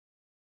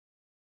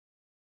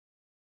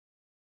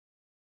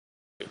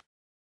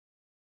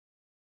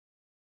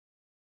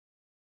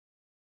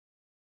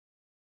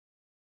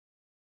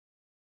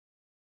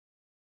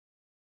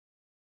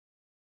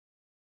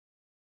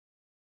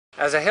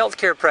As a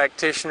healthcare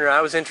practitioner,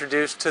 I was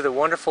introduced to the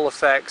wonderful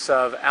effects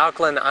of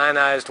alkaline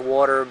ionized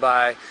water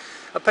by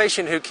a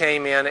patient who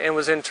came in and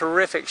was in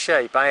terrific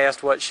shape. I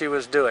asked what she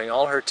was doing.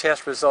 All her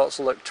test results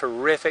looked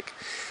terrific.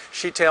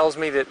 She tells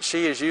me that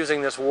she is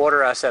using this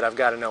water. I said, I've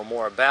got to know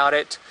more about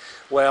it.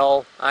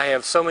 Well, I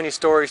have so many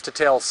stories to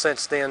tell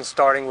since then,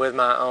 starting with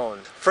my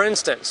own. For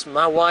instance,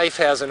 my wife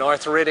has an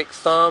arthritic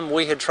thumb.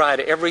 We had tried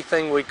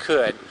everything we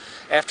could.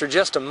 After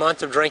just a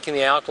month of drinking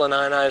the alkaline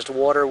ionized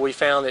water, we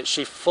found that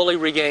she fully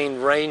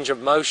regained range of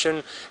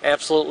motion.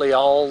 Absolutely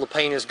all the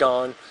pain is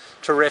gone.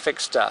 Terrific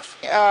stuff.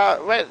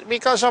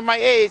 Because of my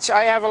age,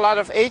 I have a lot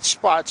of age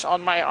spots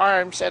on my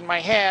arms and my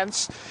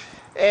hands.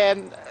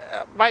 And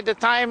by the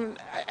time,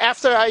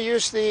 after I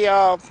use the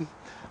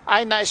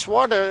ionized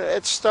water,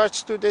 it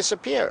starts to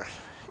disappear.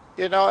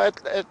 You know,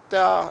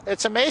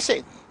 it's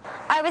amazing.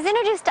 I was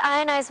introduced to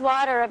ionized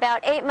water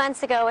about 8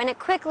 months ago, and it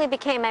quickly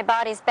became my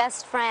body's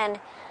best friend.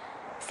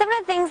 Some of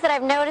the things that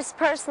I've noticed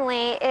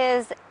personally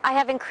is I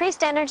have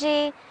increased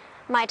energy,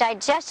 my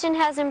digestion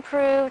has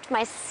improved,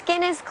 my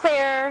skin is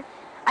clearer,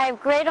 I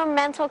have greater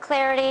mental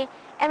clarity,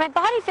 and my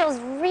body feels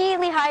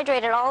really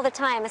hydrated all the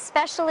time,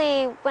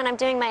 especially when I'm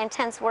doing my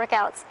intense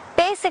workouts.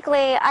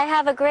 Basically, I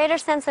have a greater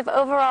sense of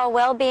overall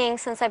well-being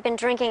since I've been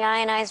drinking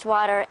ionized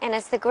water, and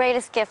it's the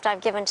greatest gift I've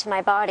given to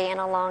my body in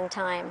a long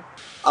time.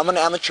 I'm an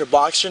amateur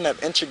boxer and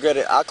I've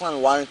integrated alkaline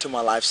water into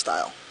my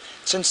lifestyle.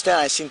 Since then,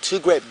 I've seen two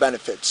great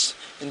benefits.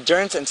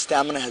 Endurance and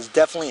stamina has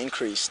definitely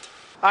increased.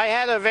 I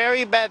had a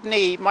very bad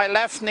knee. My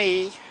left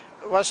knee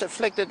was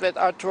afflicted with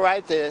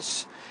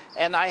arthritis,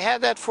 and I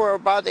had that for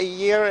about 1.5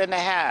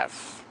 years.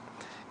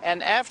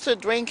 And after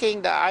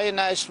drinking the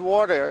ionized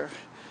water,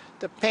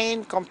 the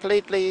pain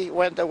completely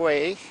went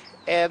away,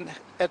 and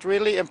it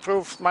really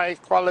improved my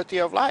quality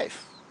of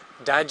life.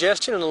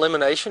 Digestion and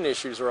elimination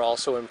issues are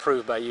also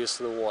improved by use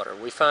of the water.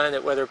 We find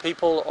that whether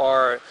people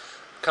are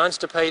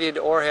constipated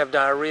or have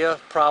diarrhea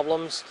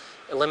problems,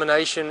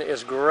 elimination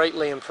is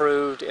greatly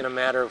improved in a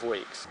matter of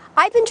weeks.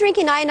 I've been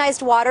drinking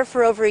ionized water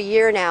for over 1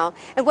 year now,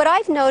 and what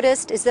I've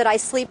noticed is that I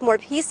sleep more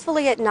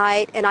peacefully at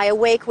night and I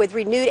awake with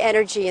renewed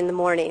energy in the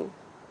morning.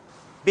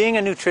 Being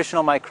a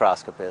nutritional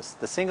microscopist,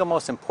 the single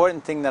most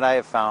important thing that I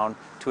have found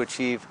to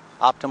achieve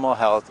optimal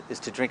health is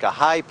to drink a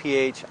high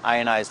pH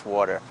ionized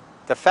water.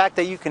 The fact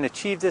that you can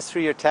achieve this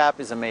through your tap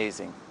is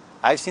amazing.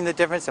 I've seen the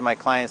difference and my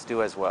clients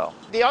do as well.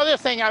 The other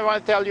thing I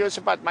want to tell you is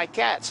about my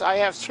cats. I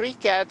have 3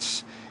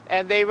 cats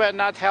and they were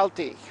not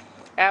healthy.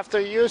 After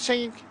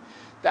using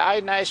the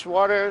ionized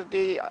water,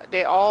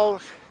 they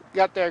all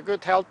got their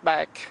good health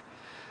back,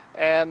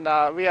 and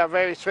we are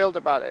very thrilled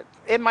about it.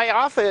 In my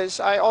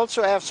office, I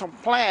also have some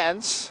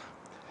plants,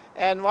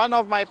 and one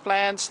of my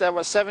plants that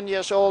was 7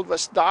 years old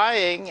was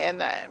dying,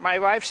 and my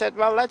wife said,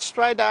 well, let's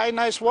try the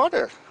ionized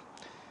water.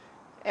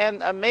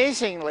 And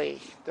amazingly,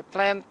 the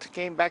plant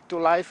came back to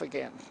life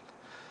again.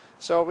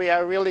 So we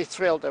are really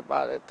thrilled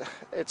about it.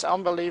 It's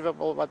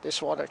unbelievable what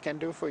this water can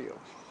do for you.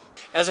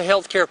 As a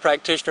healthcare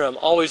practitioner, I'm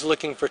always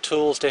looking for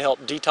tools to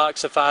help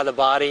detoxify the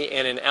body,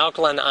 and in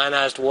alkaline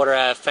ionized water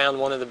I have found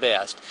one of the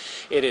best.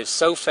 It is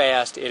so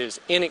fast, it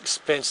is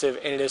inexpensive,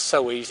 and it is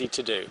so easy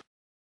to do.